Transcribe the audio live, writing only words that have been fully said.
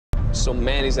So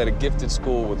Manny's at a gifted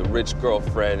school with a rich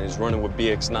girlfriend and is running with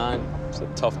BX9. It's a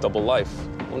tough double life.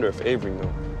 I wonder if Avery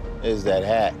knew. There's that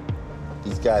hat.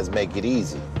 These guys make it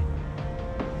easy.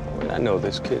 Wait, I know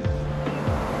this kid.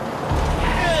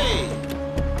 Hey!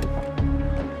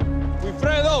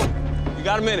 Wilfredo! You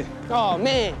got a minute? Oh,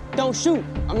 man, don't shoot.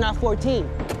 I'm not 14.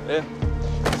 Yeah?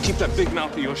 Keep that big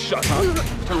mouth of yours shut,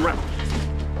 huh? Turn around.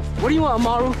 What do you want,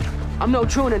 Amaro? I'm no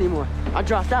truant anymore. I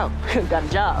dropped out. Got a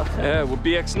job. Yeah, with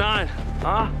BX9.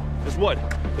 Huh? It's what?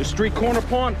 The street corner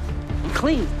pawn? I'm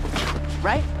clean,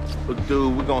 right? Look,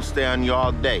 dude, we're gonna stay on you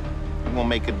all day. We're gonna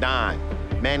make a dime.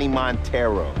 Manny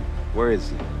Montero. Where is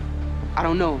he? I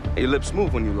don't know. Hey, your lips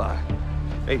move when you lie.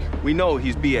 Hey, we know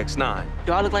he's BX9.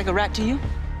 Do I look like a rat to you?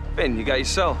 Ben, you got your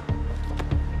cell.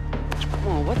 Come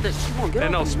on, what the? Come on, get Hey,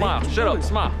 off no, me, smile. man. Shut up,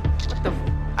 smile. What the?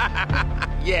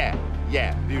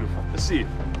 Yeah, beautiful. Let's see it.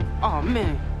 Oh,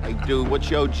 man. Hey, dude, what's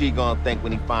your OG gonna think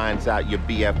when he finds out your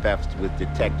BFFs with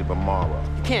Detective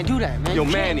Amaro? You can't do that, man. Yo,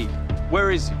 You can't. Manny,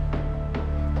 where is he?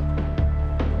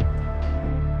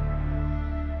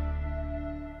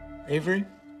 Avery?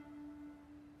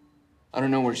 I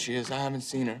don't know where she is. I haven't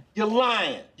seen her. You're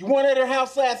lying. You weren't at her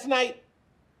house last night?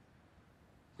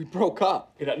 We broke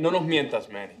up. Mira, no nos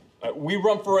mientas, Manny. We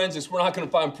run forensics. We're not gonna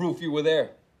find proof you were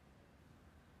there.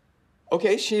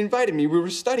 Okay, she invited me. We were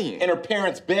studying. In her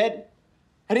parents' bed?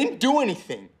 I didn't do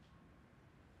anything.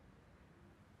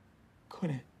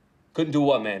 Couldn't. Couldn't do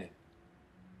what, Manny?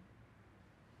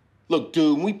 Look,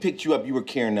 dude, when we picked you up, you were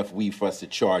carrying enough weed for us to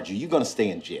charge you. You're gonna stay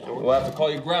in jail. We'll have to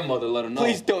call your grandmother, let her know.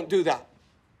 Please don't do that.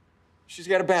 She's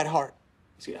got a bad heart.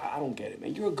 See, I don't get it,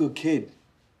 man. You're a good kid.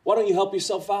 Why don't you help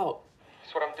yourself out?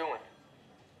 That's what I'm doing.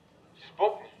 Just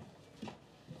book me.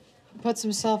 Puts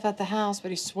himself at the house, but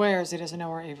he swears he doesn't know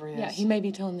where Avery is. Yeah, he may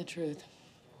be telling the truth.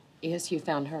 ESU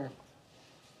found her.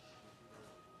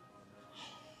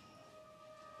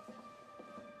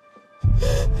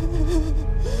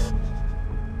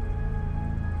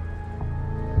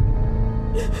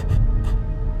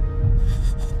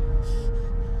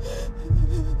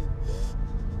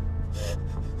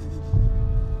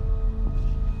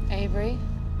 Avery?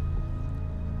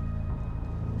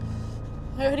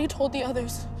 I already told the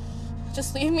others.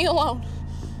 Just leave me alone.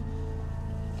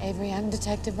 Avery, I'm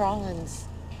Detective Rollins.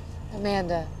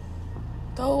 Amanda.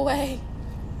 Go away.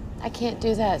 I can't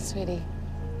do that, sweetie.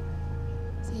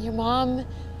 See, your mom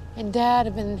and dad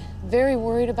have been very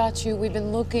worried about you. We've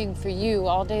been looking for you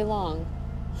all day long.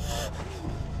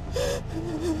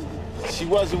 She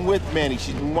wasn't with Manny.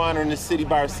 She's been wandering the city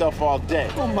by herself all day.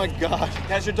 Oh, my God.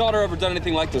 Has your daughter ever done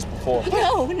anything like this before?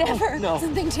 No, never. No.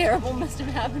 Something terrible must have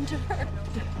happened to her.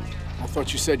 I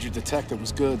thought you said your detective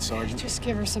was good, Sergeant. Just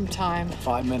give her some time.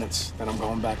 5 minutes, then I'm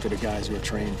going back to the guys who are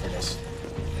trained for this.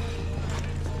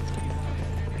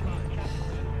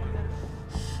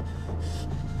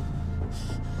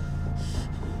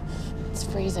 It's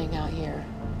freezing out here.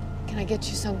 Can I get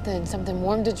you something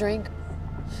warm to drink?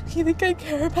 You think I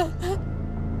care about that?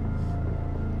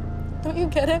 Don't you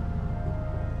get it?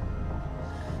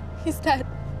 He's dead.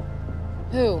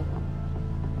 Who?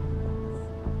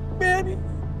 Manny.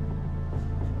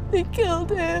 They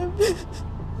killed him.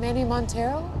 Manny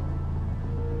Montero?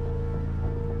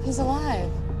 He's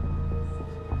alive.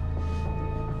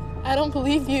 I don't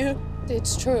believe you.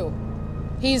 It's true.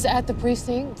 He's at the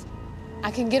precinct.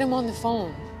 I can get him on the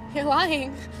phone. You're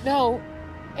lying. No.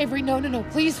 Avery, no.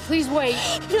 Please wait.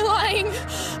 You're lying.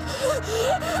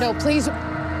 No, please.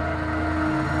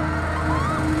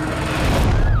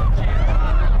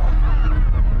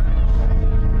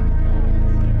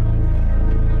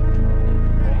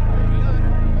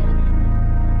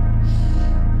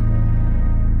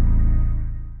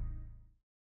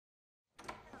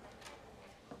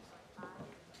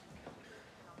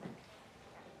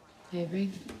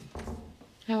 Avery,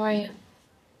 how are you?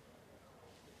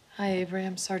 Hi, Avery.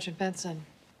 I'm Sergeant Benson.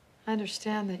 I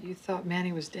understand that you thought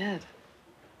Manny was dead.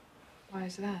 Why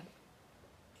is that?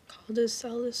 I called his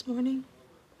cell this morning.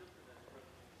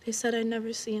 They said I'd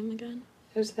never see him again.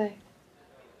 Who's they?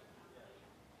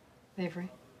 Avery?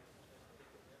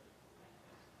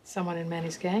 Someone in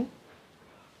Manny's gang?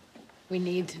 We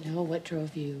need to know what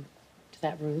drove you to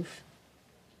that roof.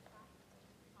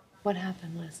 What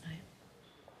happened last night?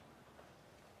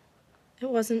 It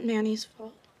wasn't Manny's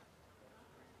fault.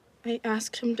 I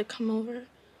asked him to come over.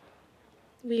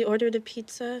 We ordered a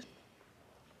pizza,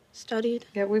 studied.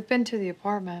 Yeah, we've been to the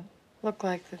apartment. Looked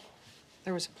like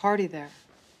there was a party there.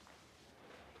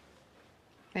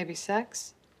 Maybe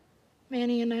sex?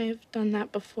 Manny and I have done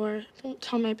that before. Don't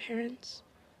tell my parents.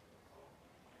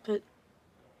 But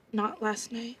not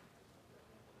last night.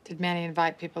 Did Manny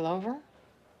invite people over?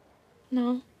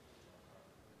 No.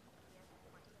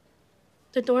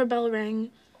 The doorbell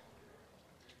rang.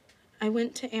 I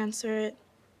went to answer it.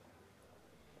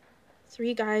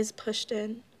 3 guys pushed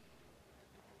in.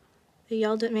 They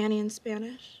yelled at Manny in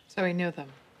Spanish. So he knew them?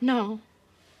 No,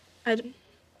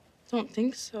 don't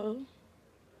think so.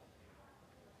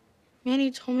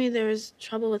 Manny told me there was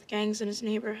trouble with gangs in his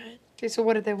neighborhood. Okay, so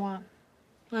what did they want?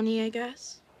 Money, I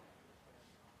guess.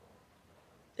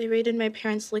 They raided my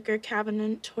parents' liquor cabinet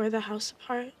and tore the house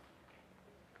apart.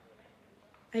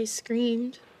 I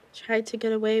screamed, tried to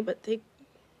get away, but they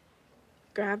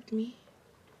grabbed me.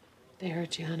 They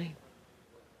hurt you, honey.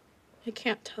 I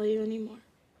can't tell you anymore.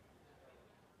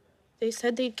 They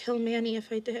said they'd kill Manny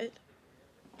if I did.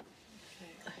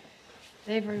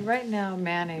 Avery, right now,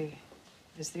 Manny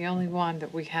is the only one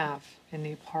that we have in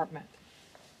the apartment.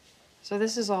 So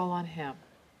this is all on him.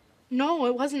 No,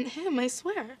 it wasn't him, I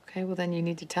swear. Okay, well then you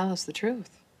need to tell us the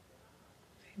truth.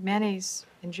 Manny's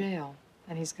in jail,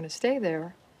 and he's gonna stay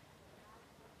there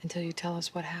until you tell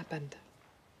us what happened.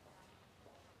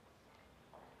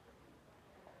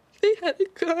 They had a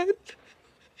gun.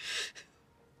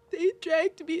 They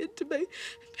dragged me into my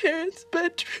parents'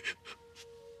 bedroom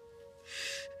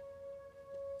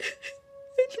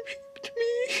and raped me.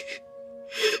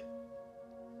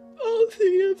 All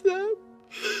 3 of them.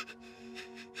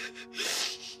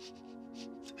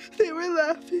 They were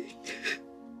laughing,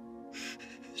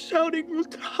 shouting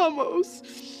 "Ramos."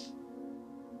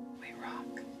 We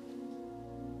rock.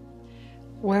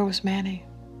 Where was Manny?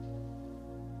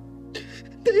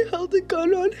 They held a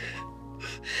gun on him,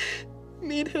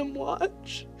 made him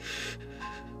watch.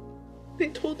 They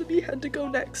told him he had to go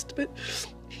next, but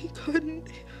he couldn't.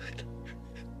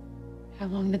 How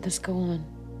long did this go on?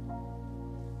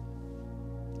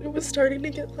 It was starting to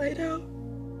get light out.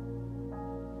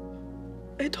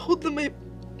 I told them my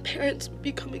parents would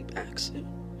be coming back soon.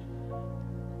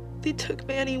 They took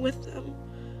Manny with them.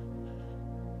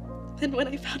 Then when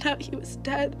I found out he was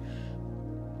dead,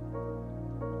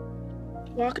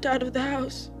 walked out of the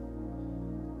house,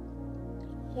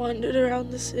 wandered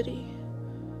around the city,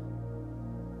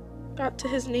 got to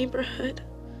his neighborhood.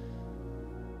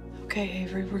 Okay,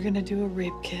 Avery, we're gonna do a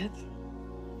rape kit,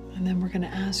 and then we're gonna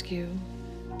ask you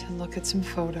to look at some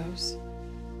photos,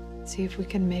 see if we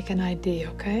can make an ID,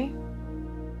 okay?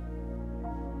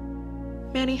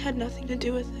 Manny had nothing to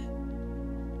do with it.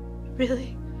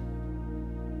 Really.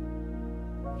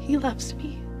 He loves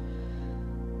me.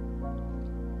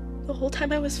 The whole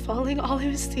time I was falling, all I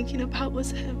was thinking about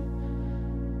was him.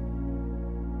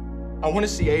 I want to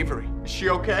see Avery. Is she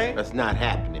okay? That's not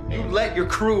happening, You man. let your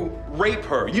crew rape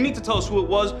her. You need to tell us who it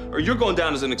was, or you're going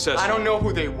down as an accessory. I don't know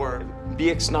who they were.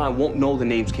 BX9 won't know the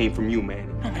names came from you, man.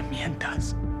 No, that man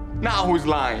does. Now who's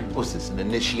lying? What's this, an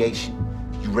initiation?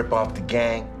 You rip off the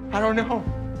gang? I don't know.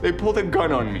 They pulled a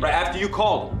gun on me. Right after you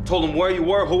called them, told them where you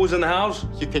were, who was in the house.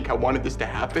 You think I wanted this to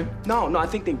happen? No, I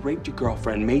think they raped your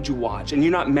girlfriend, made you watch, and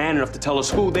you're not man enough to tell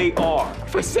us who they are.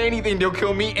 If I say anything, they'll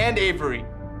kill me and Avery.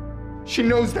 She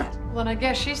knows that. Well, then I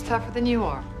guess she's tougher than you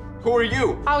are. Who are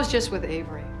you? I was just with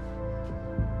Avery.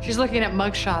 She's looking at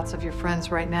mugshots of your friends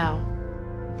right now.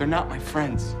 They're not my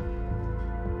friends.